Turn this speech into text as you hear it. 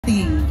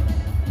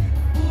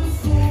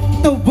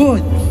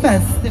Tubud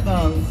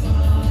Festival.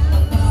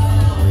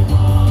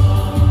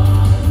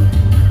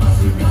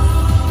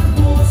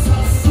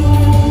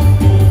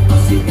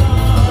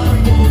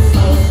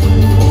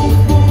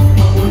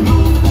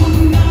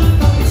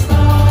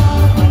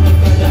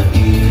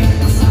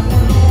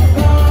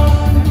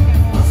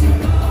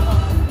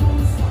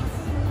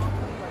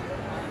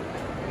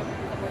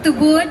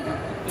 Tubud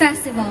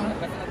Festival.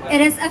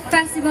 It is a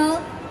festival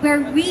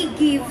where we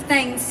give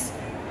thanks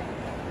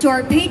to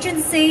our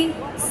patron saint,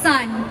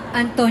 San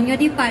Antonio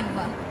de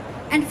Padua,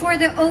 and for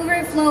the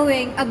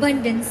overflowing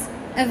abundance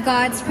of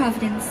God's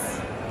providence.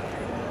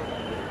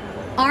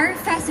 Our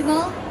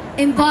festival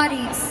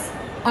embodies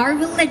our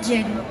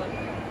religion,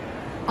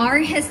 our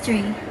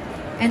history,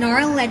 and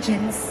our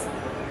legends,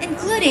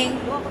 including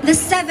the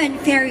 7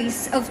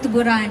 fairies of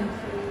Tuburan,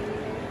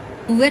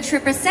 which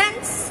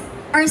represents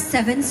our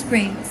 7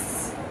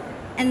 springs.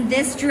 And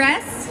this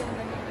dress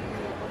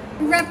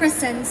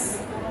represents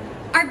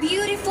our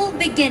beautiful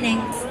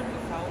beginnings,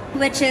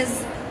 which is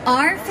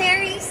our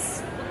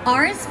fairies,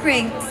 our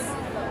springs,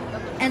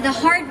 and the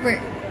hard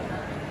work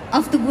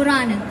of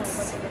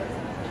Tuburanans.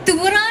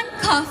 Tuburan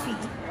Coffee.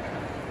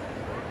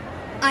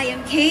 I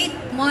am Kate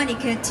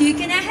Monica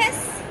Tucanajes,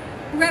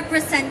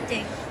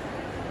 representing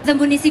the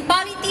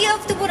municipality of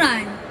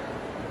Tuburan.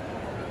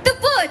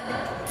 Tubud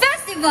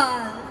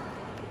Festival!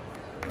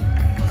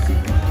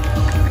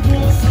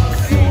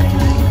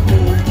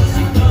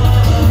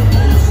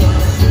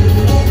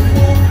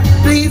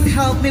 Please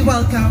help me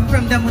welcome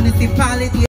from the municipality